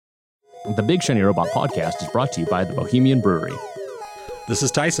The Big Shiny Robot Podcast is brought to you by the Bohemian Brewery. This is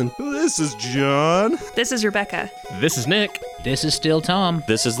Tyson. This is John. This is Rebecca. This is Nick. This is still Tom.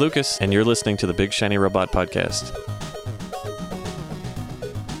 This is Lucas, and you're listening to the Big Shiny Robot Podcast.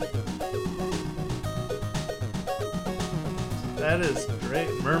 That is great.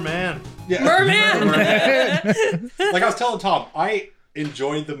 Merman. Yeah. Merman! Like I was telling Tom, I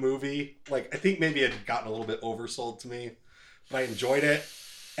enjoyed the movie. Like I think maybe it had gotten a little bit oversold to me, but I enjoyed it.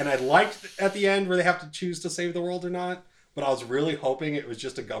 And I liked at the end where they have to choose to save the world or not. But I was really hoping it was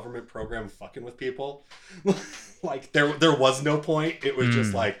just a government program fucking with people. Like there was no point. It was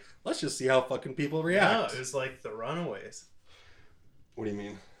just like, let's just see how fucking people react. No, it was like The Runaways. What do you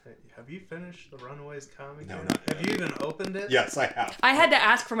mean? Have you finished the Runaways comic? No, yet? not yet. Have you even opened it? Yes, I have. I had to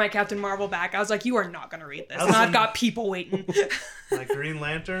ask for my Captain Marvel back. I was like, you are not going to read this. I was And I've in- got people waiting. Like Green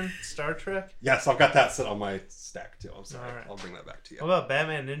Lantern, Star Trek. Yes, I've got that set on my stack too. I'm sorry. All right. I'll bring that back to you. What about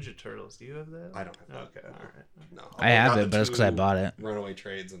Batman Ninja Turtles? Do you have that? I don't have that. Okay, No. all right. No. I have got it, the but it's because I two bought it. Runaway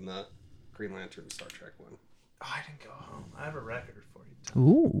Trades and the Green Lantern Star Trek one. Oh, I didn't go home. I have a record for you.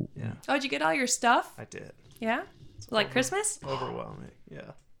 Ooh. Yeah, Oh, did you get all your stuff? I did. Yeah? Like Christmas? Overwhelming.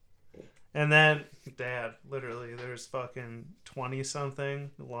 Yeah. And then, Dad, literally, there's fucking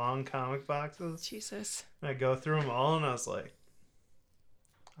 20-something long comic boxes. Jesus. And I go through them all, and I was like,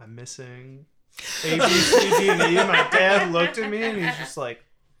 I'm missing A, B, C, D, and E. My dad looked at me, and he's just like,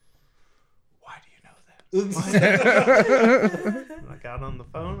 why do you know that? And I got on the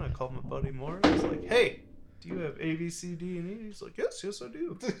phone. I called my buddy Moore. I was like, hey, do you have A, B, C, D, and E? He's like, yes, I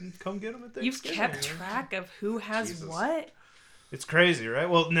do. Come get them at Thanksgiving. You've kept track of who has Jesus. what? It's crazy, right?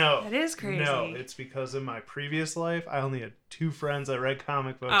 Well, no. That is crazy. No, it's because in my previous life, I only had 2 friends that read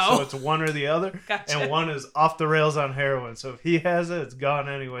comic books. Oh. So it's one or the other. Gotcha. And one is off the rails on heroin. So if he has it, it's gone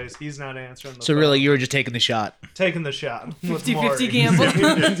anyways. He's not answering the So phone. really, you were just taking the shot. Taking the shot. with 50-50 Maury. gamble.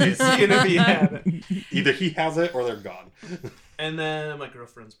 50-50, seeing if he had it. Either he has it or they're gone. And then my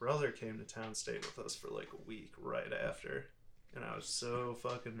girlfriend's brother came to town, stayed with us for like a week right after. And I was so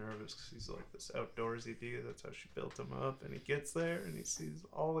fucking nervous because he's like this outdoorsy dude. That's how she built him up. And he gets there and he sees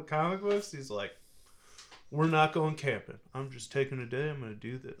all the comic books. He's like, we're not going camping. I'm just taking a day. I'm going to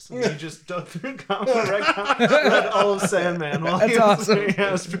do this. And he just dug through read all of Sandman while That's he was awesome. there. Yeah,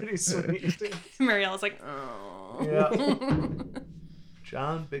 it was pretty sweet. Dude. Mariella's like, oh. Yeah.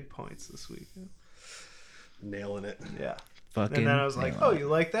 John, big points this week. Nailing it. Yeah. Fucking. And then I was like, nail oh, it. you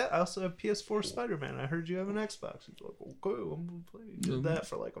like that? I also have PS4 Spider-Man. I heard you have an Xbox. He's like, okay, I'm going to play. He did that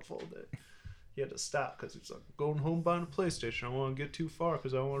for like a full day. He had to stop because he's like, I'm going home buying a PlayStation. I don't want to get too far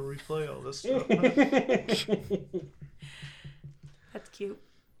because I want to replay all this stuff. That's cute.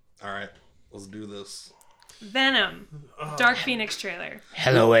 All right, let's do this. Venom. Dark Phoenix trailer.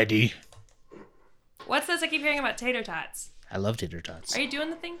 Hello, Eddie. What's this I keep hearing about tater tots? I love tater tots. Are you doing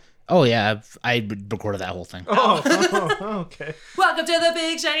the thing? Oh yeah, I recorded that whole thing. Okay. Welcome to the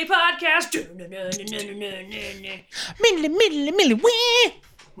Big Shiny Podcast. Millie, wee.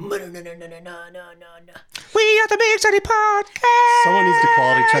 We are the Big Shiny Podcast. Someone needs to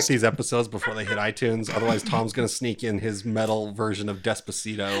quality check these episodes before they hit iTunes. Otherwise, Tom's going to sneak in his metal version of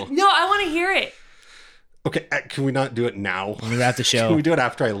Despacito. No, I want to hear it. Okay, can we not do it now? When we wrap the Can we show, do it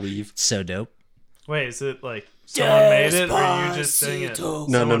after I leave? so dope. Wait, is it like someone made it or are you just sing it? No.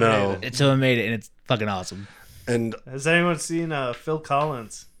 Someone made it. Someone made it, and it's fucking awesome. And Has anyone seen Phil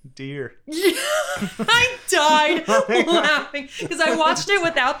Collins, Deer? I died laughing because I watched it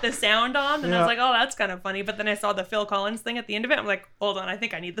without the sound on, and I was Yeah. like, "Oh, that's kind of funny." But then I saw the Phil Collins thing at the end of it. I'm like, "Hold on, I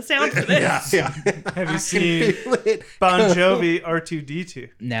think I need the sound for this." yeah. Have you seen Bon Jovi R2D2?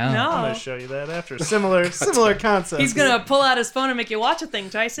 No. No. I'm gonna show you that after. Similar concept. He's gonna pull out his phone and make you watch a thing,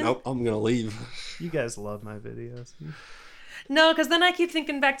 Tyson. Nope, I'm going to leave. You guys love my videos. No, because then I keep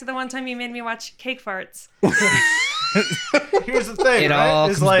thinking back to the one time you made me watch Cake Farts. Here's the thing, It right? all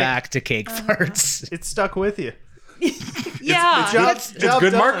It's comes like, back to cake farts. It stuck with you. Yeah, It's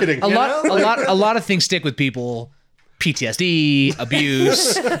good marketing. A you lot, know? a lot of things stick with people. PTSD,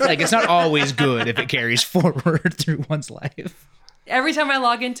 abuse. Like it's not always good if it carries forward through one's life. every time I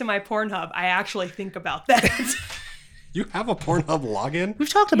log into my Pornhub, I actually think about that You have a Pornhub login? We've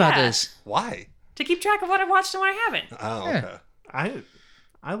talked about Yeah. this. Why? to keep track of what I've watched and what I haven't. Oh, Yeah. okay.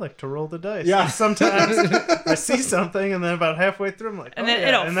 I like to roll the dice. Yeah. Sometimes I see something and then about halfway through I'm like, And oh, then yeah.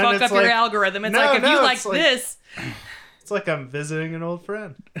 it'll And then fuck it's up your like- algorithm. It's No, like, if you no, like it's like- this, It's like I'm visiting an old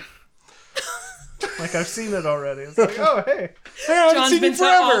friend. Like I've seen it already. It's like, oh hey, Hey, I haven't John's seen been you to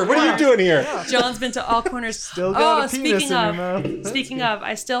forever. all What are you corners. doing here? John's been to all corners. still got a penis speaking in of, your mouth. speaking of,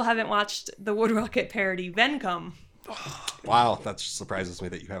 I still haven't watched the Wood Rocket parody Vencom. Wow, that surprises me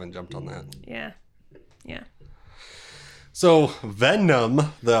that you haven't jumped on that. Yeah. So,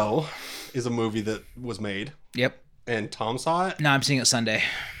 Venom, though, is a movie that was made, Yep. and Tom saw it. No, I'm seeing it Sunday.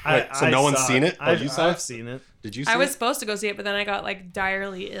 Wait, so no one's seen it? Oh, you saw it? I've seen it. Did you see I was it? supposed to go see it, but then I got like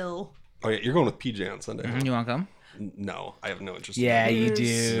direly ill. Oh yeah, you're going with PJ on Sunday. You want to come? No, I have no interest. Yeah, in you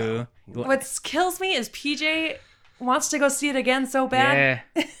do. What kills me is PJ wants to go see it again so bad.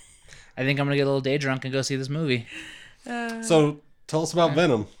 Yeah. I think I'm gonna get a little day drunk and go see this movie. it. So tell us about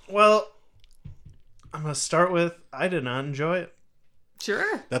Venom. Well, I'm gonna start with I did not enjoy it.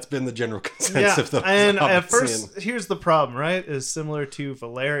 Sure. That's been the general consensus of the and I've at been first, seeing. here's the problem, right? Is similar to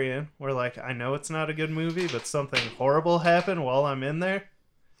Valerian, where like I know it's not a good movie, but something horrible happened while I'm in there.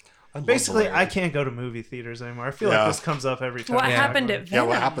 I love Basically, I Valerian. can't go to movie theaters anymore. I feel Yeah. like this comes up every time. What we happened talk at about Yeah, Venom?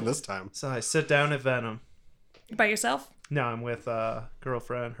 what happened this time? it. So I sit down at Venom. By yourself? No, I'm with a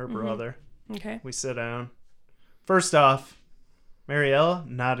girlfriend, her brother. Okay. We sit down. First off, Mariella,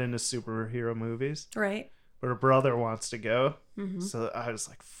 not into superhero movies, Right. but her brother wants to go. So I was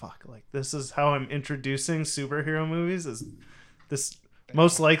like, fuck, like this is how I'm introducing superhero movies, is this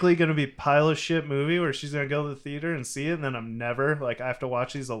most likely going to be pile of shit movie where she's going to go to the theater and see it, and then I'm never, like, I have to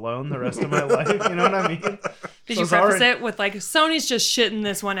watch these alone the rest of my life. You know what I mean? Did So you it's preface already- it with like Sony's just shitting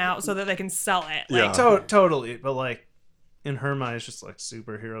this one out so that they can sell it? Like, Yeah. Totally, but like in her mind, it's just like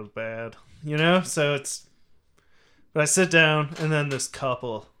superheroes bad, you know. So it's. But I sit down, and then this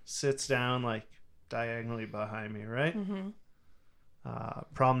couple sits down like diagonally behind me, right?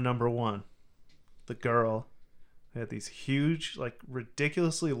 Problem number one: the girl had these huge, like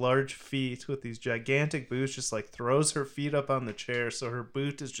ridiculously large feet with these gigantic boots. Just like throws her feet up on the chair, so her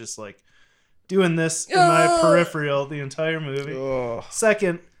boot is just like doing this in my peripheral the entire movie.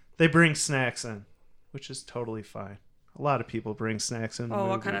 Second, they bring snacks in, which is totally fine. A lot of people bring snacks in. Oh,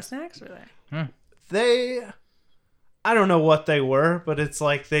 what kind of snacks were they? I don't know what they were, but it's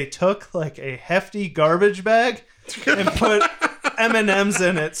like they took like a hefty garbage bag and put M&Ms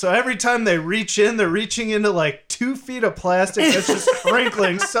in it. So every time they reach in, they're reaching into like 2 feet of plastic that's just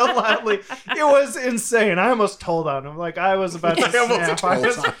crinkling so loudly. It was insane. I almost told on him. Like I was about to I almost snap. told I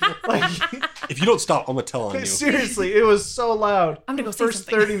was on like, If you don't stop, I'm gonna tell on you. seriously, it was so loud. I'm gonna go The say first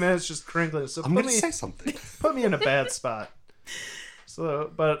something. 30 minutes just crinkling. So I'm gonna say something. put me in a bad spot.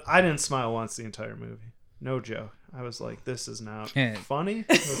 So, but I didn't smile once the entire movie. No joke. I was like, this is not Yeah. funny.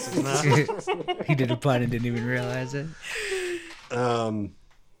 This is not. He did a pun and didn't even realize it. I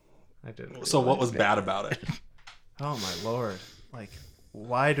didn't. So what was bad about it? Oh my lord! Like,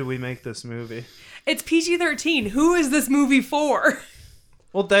 why do we make this movie? It's PG-13. Who is this movie for?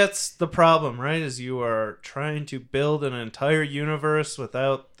 Well, that's the problem, right? Is you are trying to build an entire universe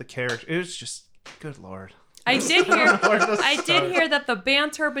without the character. It's just, good lord. I did hear. Where to I did start? hear that the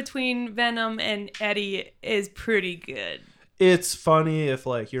banter between Venom and Eddie is pretty good. It's funny if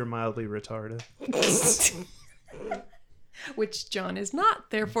like you're mildly retarded. Which John is not.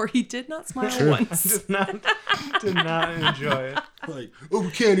 Therefore, he did not smile once. Did not enjoy it. Like, oh,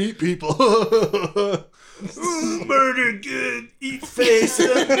 we can't eat people. Ooh, murder good, eat face.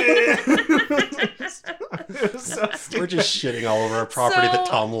 It was so stupid. We're just shitting all over a property that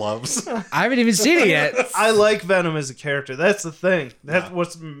So- Tom loves. I haven't even seen it yet. I like Venom as a character. That's the thing. That's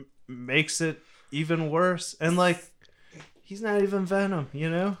what makes it even worse. And like, he's not even Venom, you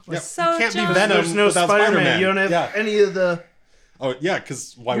know? Like, So, you can't John- be Venom there's no without Spider-Man. Spider-Man. You don't have yeah. any of the. Oh yeah,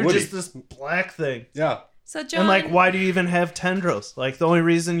 because why You're would just he? this black thing. Yeah. So John, And like, why do you even have tendrils? Like, the only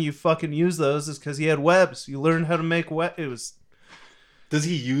reason you fucking use those is because he had webs. You learned how to make web. It was Does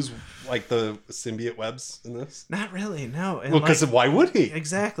he use like the symbiote webs in this? not really, no. And Well, because like, why would he?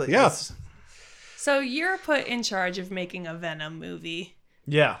 exactly. Yeah. It's- so you're put in charge of making a Venom movie.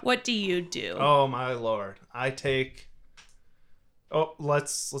 yeah. What do you do? Oh my lord! I take. Oh,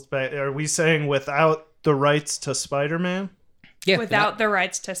 let's back. Are we saying without the rights to Spider-Man? Yeah. Without the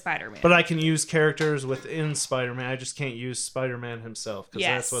rights to Spider-Man. But I can use characters within Spider-Man. I just can't use Spider-Man himself because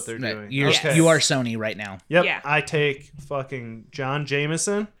Yes. that's what they're Right. doing. You're, Okay. You are Sony right now. Yep. Yeah. I take fucking John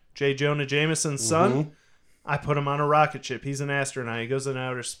Jameson, J. Jonah Jameson's son. I put him on a rocket ship. He's an astronaut. He goes in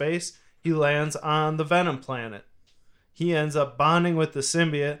outer space. He lands on the Venom planet. He ends up bonding with the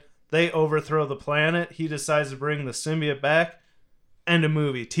symbiote. They overthrow the planet. He decides to bring the symbiote back. End of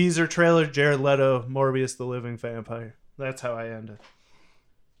movie. Teaser trailer, Jared Leto, Morbius the Living Vampire. That's how I end it.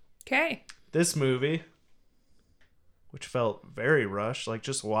 Okay. This movie, which felt very rushed, like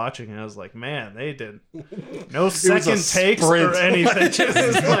just watching it, I was like, man, they did no second takes or sprint. anything. It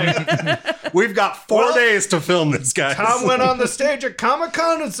was like, We've got 4 days to film this, guys. Tom went on the stage at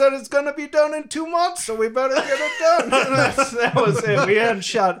Comic-Con and said it's going to be done in 2 months, so we better get it done. That was it. We hadn't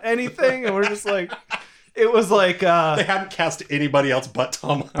shot anything, and we're just like, it was like They hadn't cast anybody else but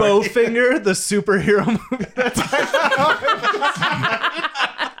Tom Hardy. Bowfinger, the superhero movie.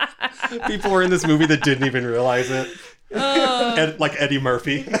 That's People were in this movie that didn't even realize it. Like Eddie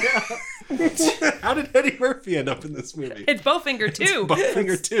Murphy. How did Eddie Murphy end up in this movie? It's Bowfinger too.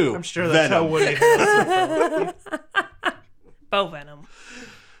 Bowfinger 2. I'm sure that's how Woody Harrelson felt. Bow Venom.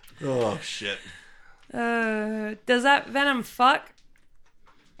 Oh, shit. Does that Venom fuck?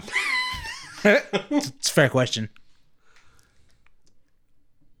 It's a fair question.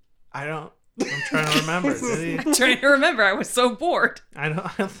 I'm trying to remember. Did he? I'm trying to remember. I was so bored. I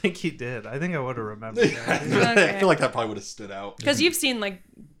don't think he did. I think I would have remembered that. Okay. I feel like that probably would have stood out. Because you've seen like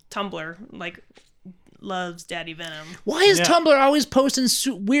Tumblr, like loves Daddy Venom. Why is Yeah. Tumblr always posting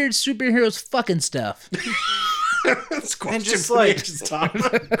weird superheroes fucking stuff? That's a question And just for like- the ages, Tom.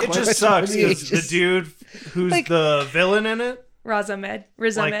 It just sucks because the dude who's Like- the villain in it, Riz Ahmed.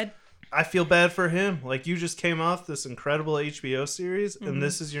 I feel bad for him. Like, you just came off this incredible HBO series, and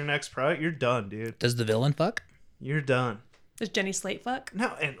this is your next product. You're done, dude. Does the villain fuck? You're done. Does Jenny Slate fuck? No,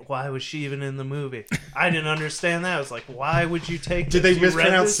 and why was she even in the movie? I didn't understand that. I was like, why would you take Did this? they You read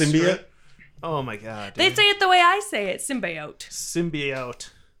mispronounce this symbiote? script? Oh my god, They dude. say it the way I say it, symbiote. Symbiote.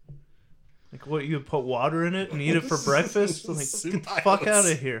 Like, what, you put water in it and eat it for breakfast? Like, get the fuck Symbiotes. out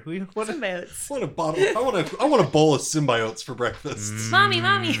of here. What Symbiotes. I want a bottle. I want a bowl of symbiotes for breakfast. Mommy.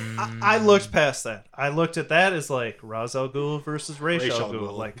 I looked past that. I looked at that as like Ra's al Ghul versus Ra's Ra's al al Ghul.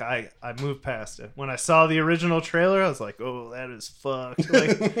 Ghul. Like, I moved past it. When I saw the original trailer, I was like, oh, that is fucked.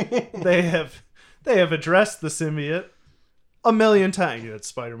 Like, they have addressed the symbiote a million times. You had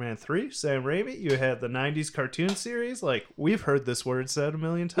Spider-Man 3, Sam Raimi. You had the 90s cartoon series. Like, we've heard this word said a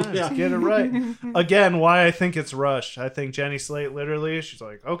million times. Yeah. Get it right. Again, why I think it's rushed. I think Jenny Slate literally, she's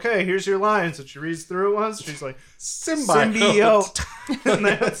like, okay, here's your lines. And she reads through it once. She's like, symbiote. And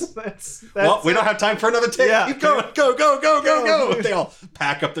that's Well, we don't have time for another take. Yeah. Keep going. Go. They all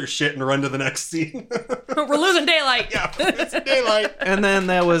pack up their shit and run to the next scene. We're losing daylight. Yeah, it's daylight. And then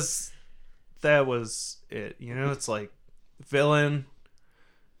that was it. You know, it's like villain,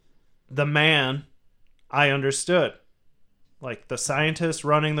 the man, I understood. Like, the scientist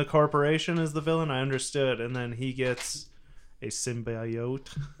running the corporation is the villain, I understood. And then he gets a symbiote.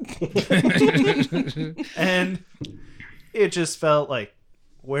 And it just felt like,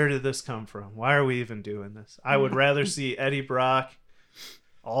 where did this come from? Why are we even doing this? I would rather see Eddie Brock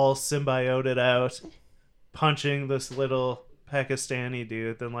all symbioted out, punching this little Pakistani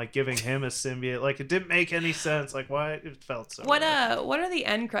dude than like giving him a symbiote. Like, it didn't make any sense. Like, why? It felt so What wrong. are the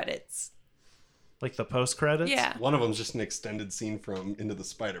end credits? Like the post credits? Yeah. One of them's just an extended scene from Into the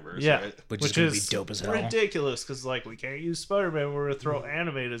Spider-Verse, Yeah. right? Which is gonna be dope as hell. ridiculous because like we can't use Spider-Man. We're gonna throw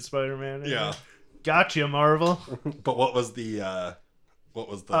animated Spider-Man in. Yeah. Gotcha, Marvel. But what was the actual...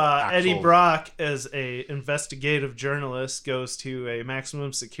 Eddie Brock, as a investigative journalist, goes to a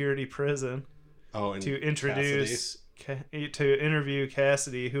maximum security prison and to introduce to interview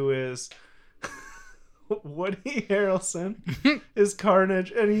Cassidy, who is Woody Harrelson is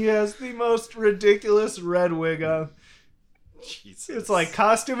Carnage, and he has the most ridiculous red wig on. Jesus. It's like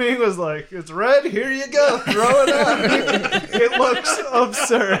costuming was like, it's red, here you go, throw it on. It looks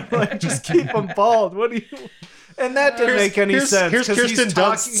absurd. Like, just keep him bald. What do you? And that didn't make any sense. Here's 'cause Kirsten he's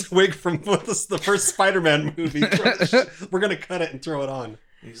Dunst's wig from the first Spider-Man movie. We're gonna cut it and throw it on.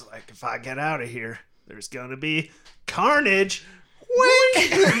 He's like, if I get out of here, there's gonna be carnage.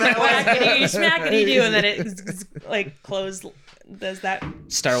 Wink. And that was- Smackety do, and then it's like closed. Does that?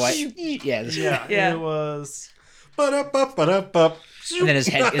 Starlight. Yeah. yeah, Yeah. it was. Ba-da-ba-ba-da-ba. And then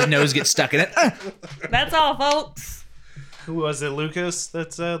his nose gets stuck in it. That's all, folks. Who was it? Lucas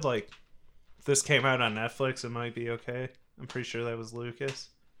that said like, if this came out on Netflix, it might be okay. I'm pretty sure that was Lucas.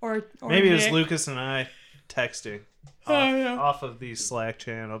 Or Maybe it was Nick. Lucas and I texting yeah. off of the Slack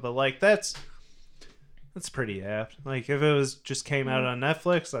channel, but like that's pretty apt. Like, if it was just came out on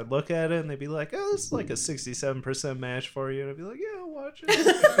Netflix, I'd look at it and they'd be like, "Oh, this is like a 67% match for you," and I'd be like, "Yeah, I'll watch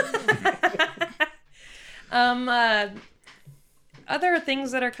it." Other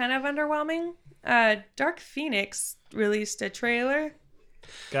things that are kind of underwhelming. Dark Phoenix released a trailer.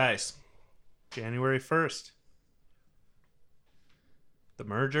 Guys, January 1st. The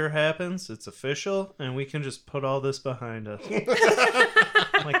merger happens, it's official, and we can just put all this behind us.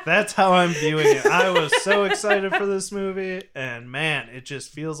 Like, that's how I'm viewing it. I was so excited for this movie, and man, it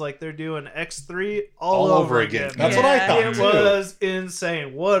just feels like they're doing X3 all over again. That's what I Yeah. thought It too. was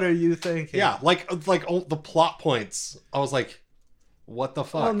insane. What are you thinking? Yeah, like the plot points. I was like, what the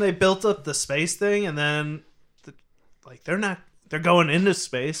fuck? Well, and they built up the space thing, and then, they're not. they're going into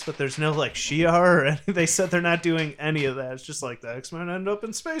space, but there's no like Shi'ar or anything. They said they're not doing any of that. It's just like the X-Men end up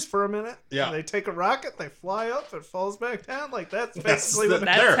in space for a minute. Yeah. And they take a rocket, they fly up, it falls back down. Like that's basically what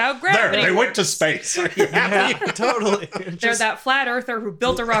That's how gravity They went works. to space. Are you happy? Yeah, totally. There's that flat earther who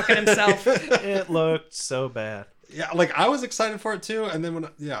built a rocket himself. It looked so bad. Yeah, like I was excited for it too, and then when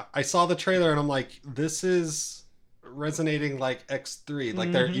I saw the trailer and I'm like, this is resonating like X3.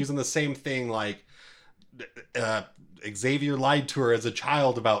 Like they're using the same thing. Like Xavier lied to her as a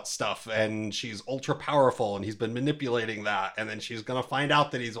child about stuff, and she's ultra powerful, and he's been manipulating that, and then she's gonna find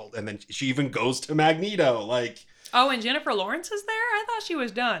out that he's old, and then she even goes to Magneto. Like, Oh, and Jennifer Lawrence is there? I thought she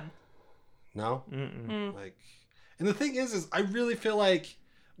was done. no, Mm-mm. like, and the thing is I really feel like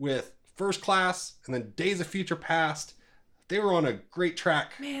with First Class and then Days of Future Past, they were on a great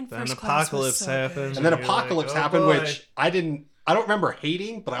track. Man, Then First Class Apocalypse was so happened. good. And then you're like, Apocalypse oh happened, boy. which I don't remember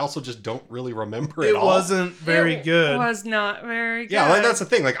hating, but I also just don't really remember It at all. wasn't very It good. was not very good. Yeah, like that's the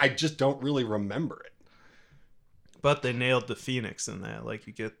thing. Like I just don't really remember it. But they nailed the Phoenix in that. Like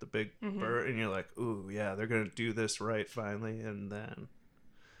you get the big Mm-hmm. bird, and you're like, "Ooh, yeah, they're gonna do this right finally." And then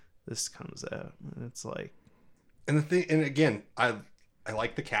this comes out, and it's like, And the thing, and again, I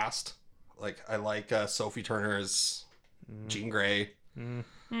like the cast. Like I like Sophie Turner as Jean Grey.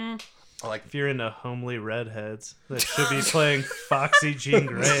 I like if you're into homely redheads that should be playing Foxy Jean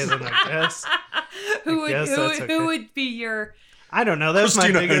Grey, then I guess who guess that's okay. who would be your I don't know. That's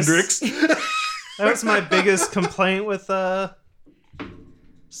my Christina biggest. Hendricks. That was my biggest complaint with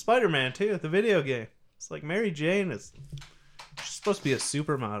Spider-Man too, the video game. It's like Mary Jane is she's supposed to be a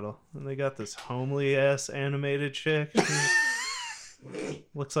supermodel, and they got this homely ass animated chick. She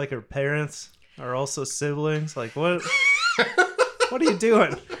looks like her parents are also siblings. Like what? What are you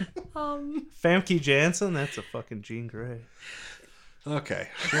doing? Famke Janssen? That's a fucking Jean Grey. Okay,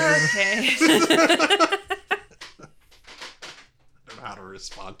 okay. I don't know how to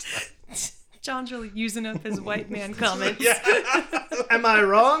respond to that. John's really using up his white man comments. Am I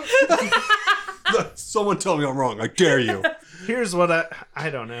wrong? Someone tell me I'm wrong. I dare you. Here's what I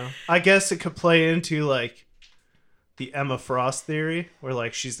don't know. I guess it could play into like the Emma Frost theory, where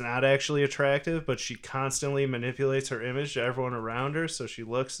like she's not actually attractive, but she constantly manipulates her image to everyone around her, so she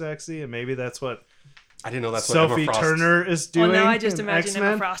looks sexy, and maybe that's what I didn't know that's what Sophie Emma Frost... Turner is Well, doing. now I just in imagine X-Men.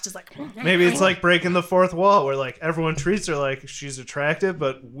 Emma Frost is like. Maybe it's like breaking the fourth wall, where like everyone treats her like she's attractive,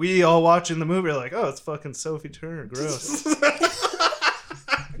 but we all watching the movie are like, oh, it's fucking Sophie Turner, gross.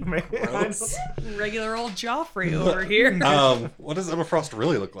 Maybe, Gross. regular old Joffrey over here. What does Emma Frost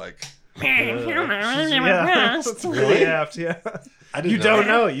really look like? yeah, it's really apt. Yeah, I didn't you don't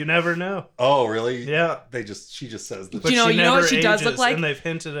know. You never know. Oh, really? Yeah. She just says that. But You know she what never she does look ages, like? And they've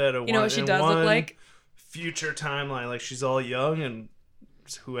hinted at a You know what she does look like? Future timeline, like she's all young, and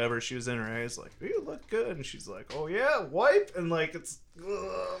whoever she was in her eyes, like, you look good, and she's like, oh yeah, wipe, and like it's,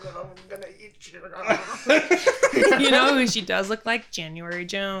 I'm gonna eat you. You know who she does look like? January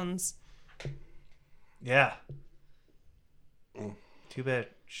Jones. Yeah. Too bad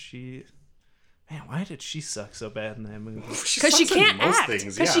Man, why did she suck so bad in that movie? Because she sucks in can't most act. things,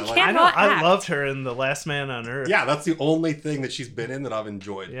 Because yeah, she like- can't I know. not I act. loved her in The Last Man on Earth. Yeah, that's the only thing that she's been in that I've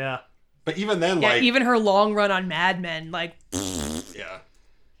enjoyed. Yeah. But even then, Yeah, like, even her long run on Mad Men, like, yeah.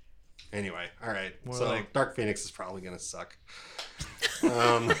 Anyway, all right. More so like- Dark Phoenix is probably gonna suck.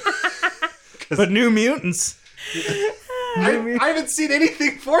 But New Mutants. I haven't seen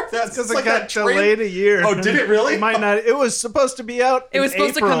anything for that Because since it like got that trailer. delayed a year. Oh, did it really? It might not. It was supposed to be out. it was in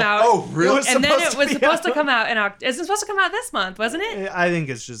supposed April. to come out. Oh, really? It was And then supposed it to was be supposed to out. come out in October. It's supposed to come out this month, wasn't it? I think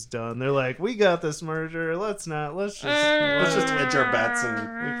it's just done. They're like, we got this merger. Let's just hedge our bets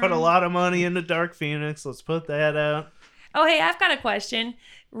and we put a lot of money into Dark Phoenix. Let's put that out. Oh, hey, I've got a question.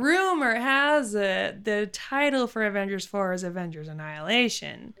 Rumor has it the title for Avengers 4 is Avengers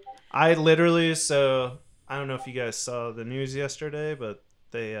Annihilation. I literally, so I don't know if you guys saw the news yesterday, but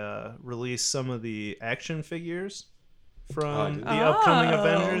they released some of the action figures from didn't. the upcoming Oh.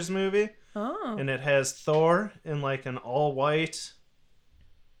 Avengers movie. Oh. And it has Thor in like an all white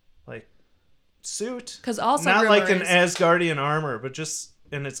like suit. Because also Not like an rumors- Asgardian armor, but just,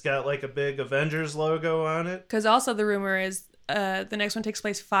 and it's got like a big Avengers logo on it. Because also the rumor is the next one takes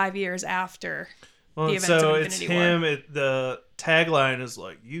place 5 years after. Well, The events so of it's Infinity War. him. The tagline is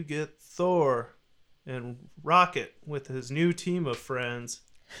like, you get Thor and Rocket with his new team of friends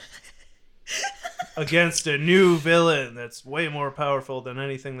against a new villain that's way more powerful than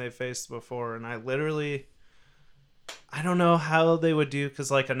anything they faced before. And I don't know how they would do,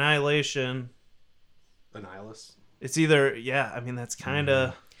 because like Annihilation, Annihilus. it's either, yeah, I mean, that's kind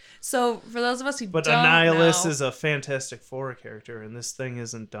of... So for those of us who But don't Annihilus know, is a Fantastic Four character, and this thing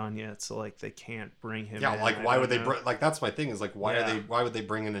isn't done yet, so like they can't bring him. Yeah, in. like I why don't would they know. like that's my thing is like why Yeah. why would they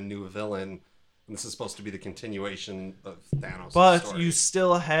bring in a new villain? And this is supposed to be the continuation of Thanos. But story. you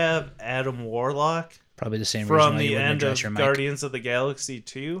still have Adam Warlock Probably the same reason from why you the wouldn't end address of your mic. Guardians of the Galaxy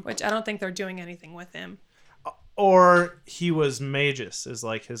 2. which I don't think they're doing anything with him. Or he was Magus, is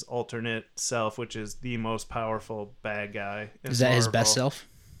like his alternate self, which is the most powerful bad guy. in Is that his Marvel. best self?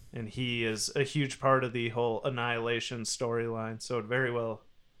 And he is a huge part of the whole Annihilation storyline. So very well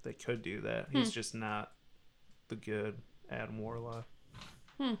they could do that. He's just not the good Adam Warlock.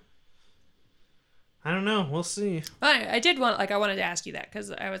 I don't know. We'll see. But I did want, I wanted to ask you that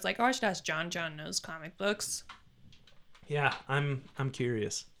because I was like, oh, I should ask John. John knows comic books, Yeah, I'm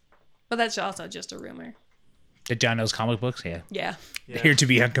curious. but that's also just a rumor. That John knows comic books? Yeah. Yeah, Yeah, Here to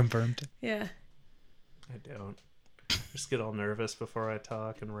be unconfirmed. yeah. I don't. Just get all nervous before I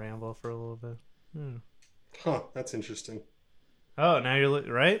talk and ramble for a little bit. Huh, that's interesting. Oh, now you're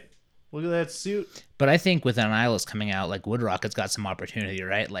right? Look at that suit. But I think with Annihilus coming out, like Wood Rocket's got some opportunity,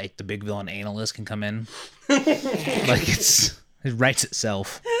 right? Like the big villain Analyst can come in. Like it writes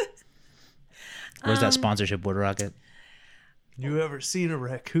itself. Where's that sponsorship, Wood Rocket? You ever seen a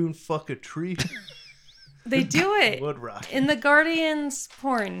raccoon fuck a tree? They do it Wood Rock. in the Guardians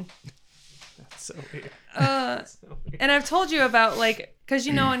porn. That's so weird. So weird. And I've told you about because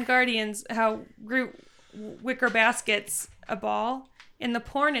in Guardians how Groot wicker baskets a ball. In the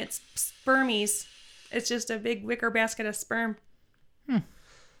porn, it's spermies. It's just a big wicker basket of sperm. And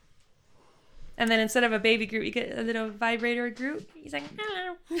then instead of a baby Groot, you get a little vibrator Groot. He's like,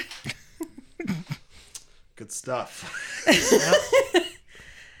 hello. Good stuff.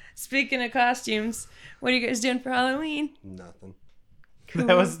 Speaking of costumes, what are you guys doing for Halloween? Nothing.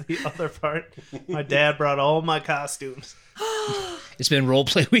 That was the other part. My dad brought all my costumes. It's been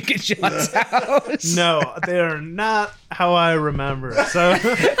roleplay week at John's house. No, they are not how I remember. So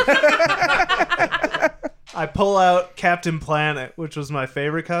I pull out Captain Planet, which was my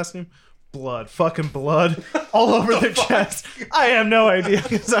favorite costume. Blood, fucking blood, all over their chest. I have no idea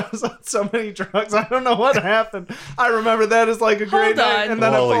because I was on so many drugs. I don't know what happened. I remember that as like a great night, on. and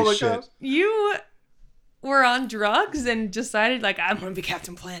then Holy I pulled the shit. costume. You were on drugs and decided I'm going to be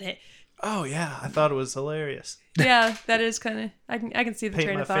Captain Planet. Oh yeah, I thought it was hilarious. Yeah, that is kind of. I can see the Paint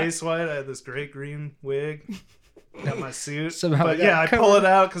train my of thought. face white. I had this great green wig. Got my suit. Somehow But we got yeah, I covered. pull it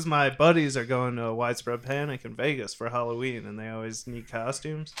out because my buddies are going to Widespread Panic in Vegas for Halloween, and they always need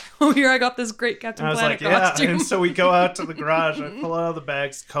costumes. Oh, here I got this great Captain And I was Planet like, yeah. costume. And so we go out to the garage. I pull out the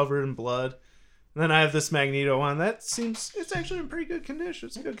bags covered in blood. And then I have this Magneto one. It's actually in pretty good condition.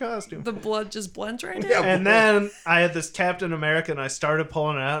 It's a good costume. The blood just blends right in. Yeah. And then I had this Captain America, and I started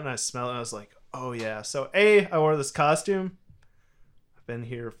pulling it out, and I smelled it, and I was like, oh yeah. So I wore this costume. I've been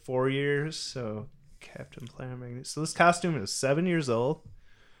here 4 years, so Captain Planet Magneto. So this costume is 7 years old.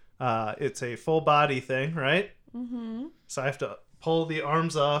 It's a full body thing, right? Mm-hmm. So I have to pull the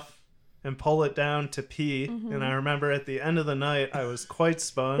arms off and pull it down to pee. Mm-hmm. And I remember at the end of the night, I was quite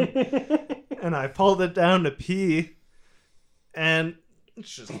spun. And I pulled it down to pee. And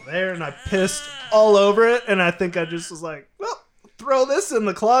it's just there, and I pissed all over it. And I think I just was like, well, throw this in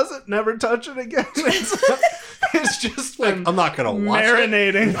the closet, never touch it again. It's just been I'm not gonna watch it.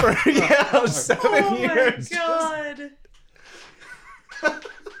 marinating for 7 Oh years. my god.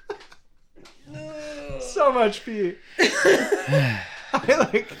 So much pee.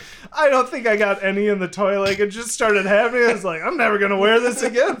 I don't think I got any in the toilet. It just started happening. I was like, I'm never gonna wear this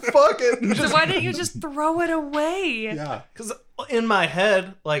again. Fuck it. And So just why didn't you just throw it away? Yeah. because in my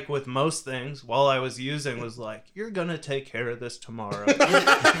head, like with most things, while I was using, was like, you're gonna take care of this tomorrow. Tomorrow,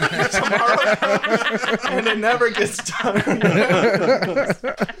 and it never gets done.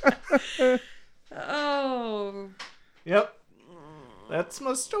 Oh, Yep, that's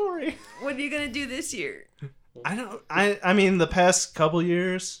my story. what are you gonna do this year? I mean, the past couple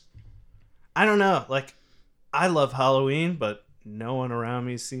years, I don't know. Like, I love Halloween, but no one around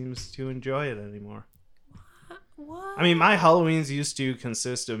me seems to enjoy it anymore. What? I mean, my Halloweens used to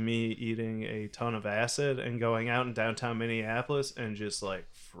consist of me eating a ton of acid and going out in downtown Minneapolis and just like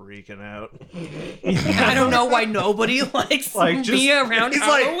freaking out. I don't know why nobody likes Like, me just- around He's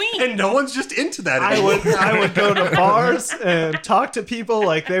Halloween. like, and no one's just into that I anymore. would go to bars and talk to people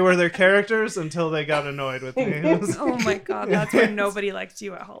like they were their characters until they got annoyed with me. Oh my god, that's why nobody likes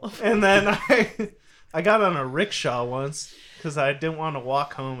you at Halloween. And then I got on a rickshaw once because I didn't want to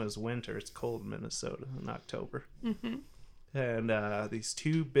walk home as winter. It's cold in Minnesota in October. Mm-hmm. And these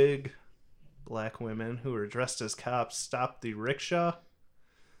two big black women who were dressed as cops stopped the rickshaw.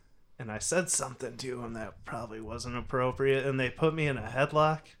 And I said something to them that probably wasn't appropriate. And they put me in a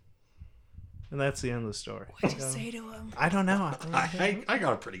headlock. And that's the end of the story. What'd you say to him? I don't know. I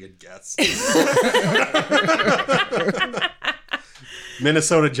got a pretty good guess.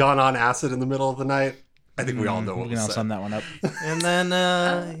 Minnesota John on acid in the middle of the night. I think we all know We what can was all said. sum that one up. And then,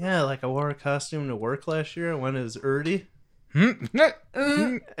 yeah, like I wore a costume to work last year. I went as Erdy.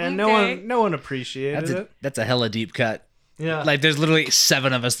 And Okay. no one appreciated it. That's a hella deep cut. Yeah. Like, there's literally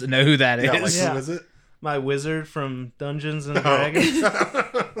 7 of us that know who that is. Yeah, like Yeah. who is it? My wizard from Dungeons and Dragons.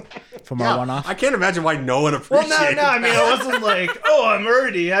 From our one-off. I can't imagine why no one Well, appreciated no, I mean, I wasn't like, oh, I'm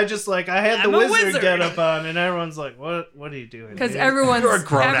Erdy. I just, like, I had I'm the a wizard wizard. get up on, and everyone's like, what are you doing? Because dude? everyone's You're a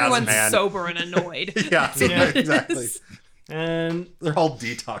grown-ass man. sober and annoyed. Yeah, Yeah. exactly. And They're all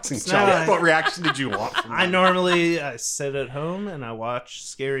detoxing. No, John, what reaction did you want from I them? normally sit at home and I watch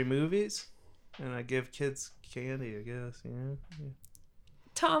scary movies, and I give kids candy, I guess, yeah.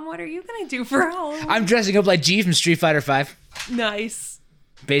 Tom, what are you gonna do for Halloween? I'm dressing up like G from Street Fighter 5. Nice.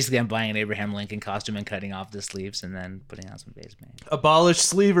 Basically, I'm buying an Abraham Lincoln costume and cutting off the sleeves and then putting on some face paint. Abolish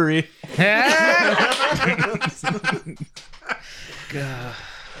slavery.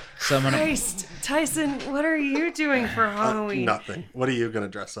 So I'm gonna. Christ, Tyson, what are you doing for Halloween? Nothing. What are you gonna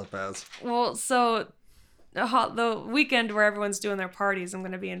dress up as? Well, so the weekend where everyone's doing their parties, I'm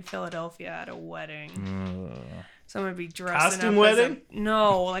gonna be in Philadelphia at a wedding. So I'm gonna be dressing Costume up as wedding?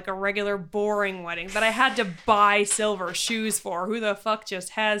 no, like a regular boring wedding that I had to buy silver shoes for. Who the fuck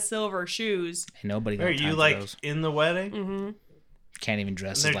just has silver shoes? Ain't nobody got Are time you for like those. in the wedding? Mm-hmm. Can't even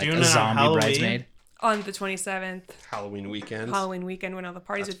dress They're as like doing a it on zombie Halloween? bridesmaid. On the 27th, Halloween weekend. Halloween weekend when all the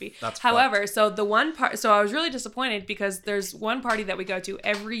parties would be. that's However, so the one part, so I was really disappointed because there's one party that we go to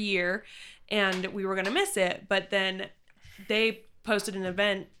every year, and we were gonna miss it, but then they posted an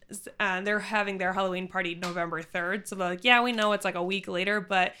event. They're having their Halloween party November 3rd, so they're like, yeah, we know it's like a week later,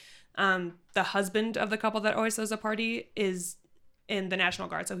 but the husband of the couple that always throws a party is in the National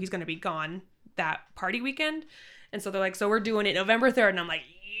Guard, so he's gonna be gone that party weekend, and so they're like, so we're doing it November 3rd, and I'm like,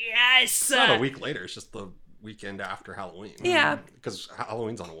 yes. It's not a week later. It's just the weekend after Halloween. Yeah. Because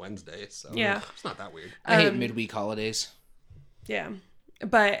Halloween's on a Wednesday, so Yeah. it's not that weird. I hate midweek holidays. Yeah.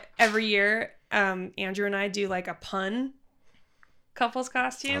 But every year, Andrew and I do like a pun couples Oh,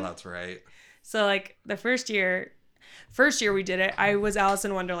 costume. that's right. So like the first year we did it, I was Alice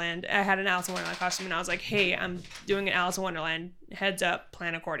in Wonderland. I had an Alice in Wonderland costume and I was like, hey, I'm doing an Alice in Wonderland. Heads up,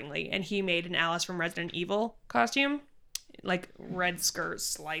 plan accordingly. And he made an Alice from Resident Evil costume. Like red skirt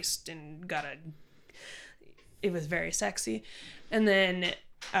sliced and it was very sexy. And then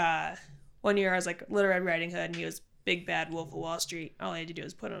one year I was like Little Red Riding Hood and he was Big Bad Wolf of Wall Street. All I had to do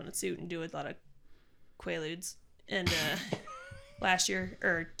was put on a suit and do a lot of quaaludes. And last year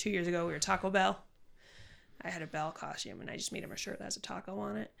or 2 years ago we were Taco Bell. I had a Bell costume and I just made him a shirt that has a taco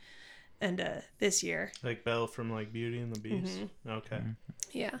on it. And this year, Like Belle from like Beauty and the Beast? Okay.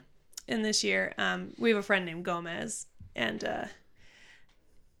 yeah. And this year, we have a friend named Gomez, and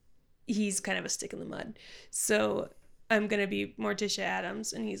he's kind of a stick in the mud. So I'm gonna be Morticia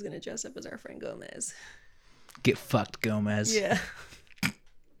Adams, and he's gonna dress up as our friend Gomez. Get fucked, Gomez. Yeah.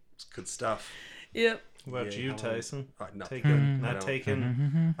 It's good stuff. Yep. What about Yeah, you, Halloween. Tyson? No. Not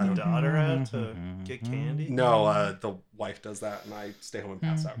taking your daughter out to get candy? No, the wife does that, and I stay home and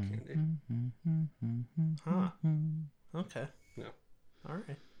pass out candy. Huh. Okay. Yeah. All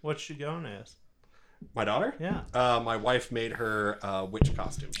right. What's she going as? My daughter? Yeah. My wife made her witch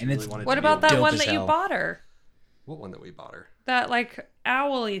costume. She And really it's- wanted What to about be a that dope one as that you hell. bought her? What one that we bought her? That like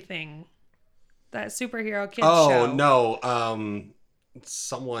owly thing. That superhero kids Oh show. no!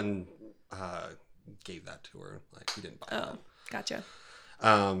 Someone gave that to her. Like we didn't buy Oh, gotcha.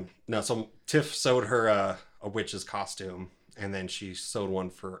 that. No, so Tiff sewed her a witch's costume, and then she sewed one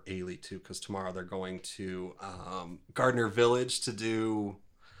for Ailey too. Because tomorrow they're going to Gardner Village to do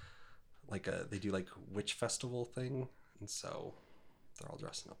they do like witch festival thing, and so they're all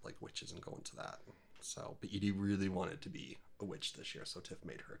dressing up like witches and going to that. So, but Edie really wanted to be a witch this year, so Tiff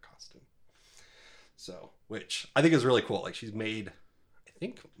made her a costume. So, which I think is really cool. Like she's made, I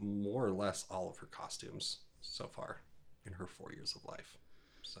think, more or less all of her costumes so far in her 4 years of life.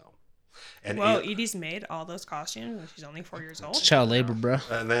 So, and Whoa, Edie's made all those costumes and she's only 4 years old. It's child labor, bro.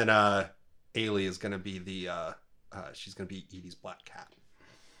 and then Ailey is gonna be she's gonna be Edie's black cat.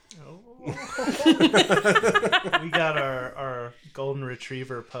 We got our golden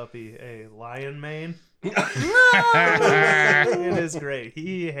retriever puppy, a lion mane. It is great.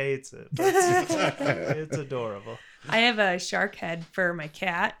 He hates it. It's adorable. I have a shark head for my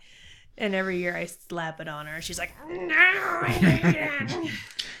cat, and every year I slap it on her. She's like, no, I hate it.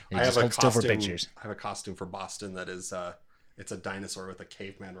 It I just have a holds still for costume. pictures. I have a costume for Boston that is it's a dinosaur with a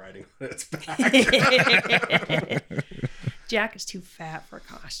caveman riding on its back. Jack is too fat for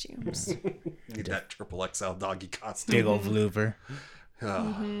costumes. Need that triple XL doggy costume. Big old velouver.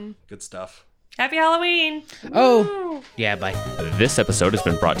 Good stuff. Happy Halloween. Oh, yeah, bye. This episode has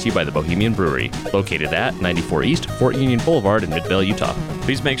been brought to you by the Bohemian Brewery, located at 94 East Fort Union Boulevard in Midvale, Utah.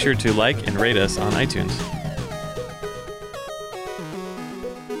 Please make sure to like and rate us on iTunes.